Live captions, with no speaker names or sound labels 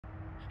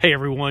Hey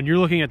everyone, you're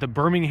looking at the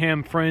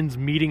Birmingham Friends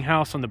Meeting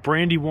House on the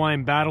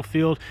Brandywine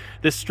battlefield.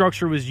 This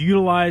structure was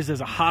utilized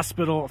as a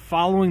hospital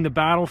following the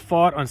battle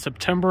fought on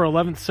September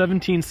 11,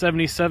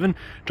 1777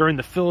 during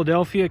the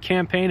Philadelphia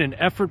campaign, an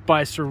effort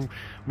by Sir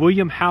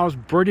William Howe's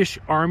British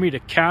Army to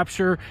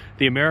capture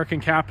the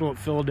American capital at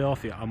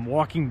Philadelphia. I'm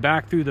walking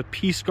back through the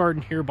Peace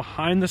Garden here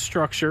behind the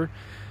structure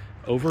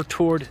over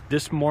toward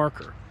this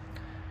marker.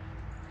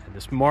 And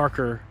this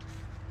marker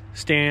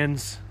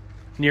stands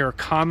near a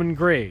common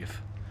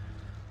grave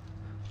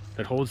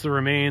that holds the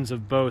remains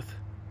of both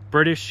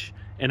British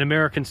and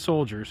American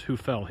soldiers who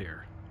fell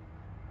here.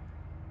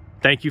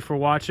 Thank you for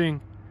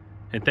watching,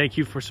 and thank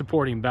you for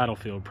supporting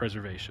battlefield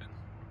preservation.